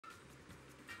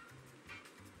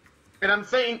And I'm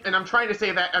trying to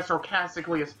say that as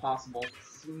sarcastically as possible.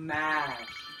 Smash.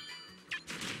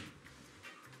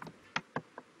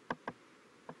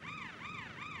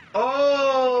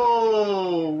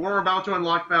 Oh, we're about to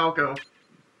unlock Falco.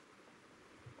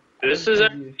 This is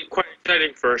actually quite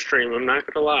exciting for a stream, I'm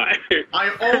not gonna lie.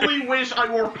 I only wish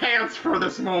I wore pants for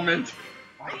this moment.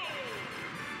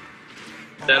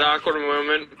 That awkward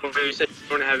moment when you said you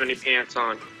don't have any pants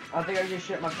on. I think I just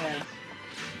shit my pants.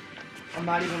 I'm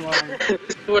not even lying. This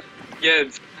is what it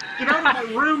begins. Get out of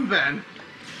my room, then.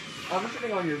 I'm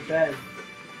sitting on your bed.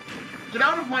 Get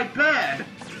out of my bed.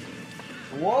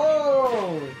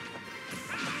 Whoa!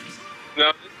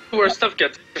 No, this is where stuff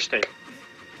gets interesting.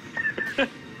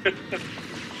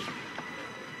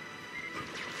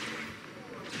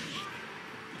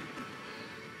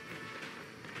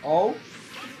 Oh?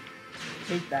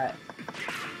 Hate that.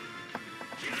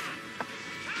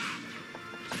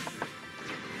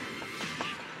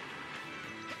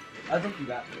 I think you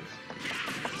got this.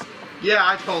 Yeah,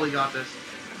 I totally got this.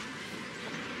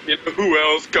 You know who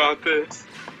else got this?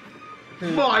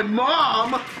 My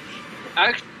mom!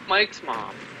 Actually, Mike's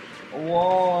mom.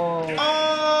 Whoa!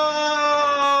 Oh!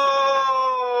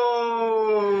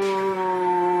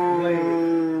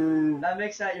 Wait, that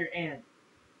makes that your aunt.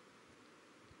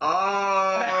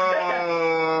 Oh!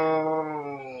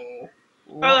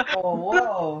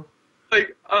 Whoa!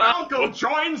 Like, Falco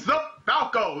joins the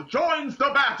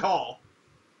battle.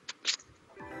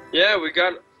 yeah, we've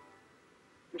had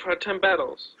 10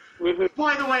 battles. Woohoo.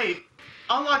 By the way,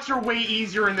 unlocks are way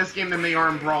easier in this game than they are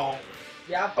in Brawl.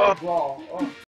 Yeah, I played Brawl. Oh.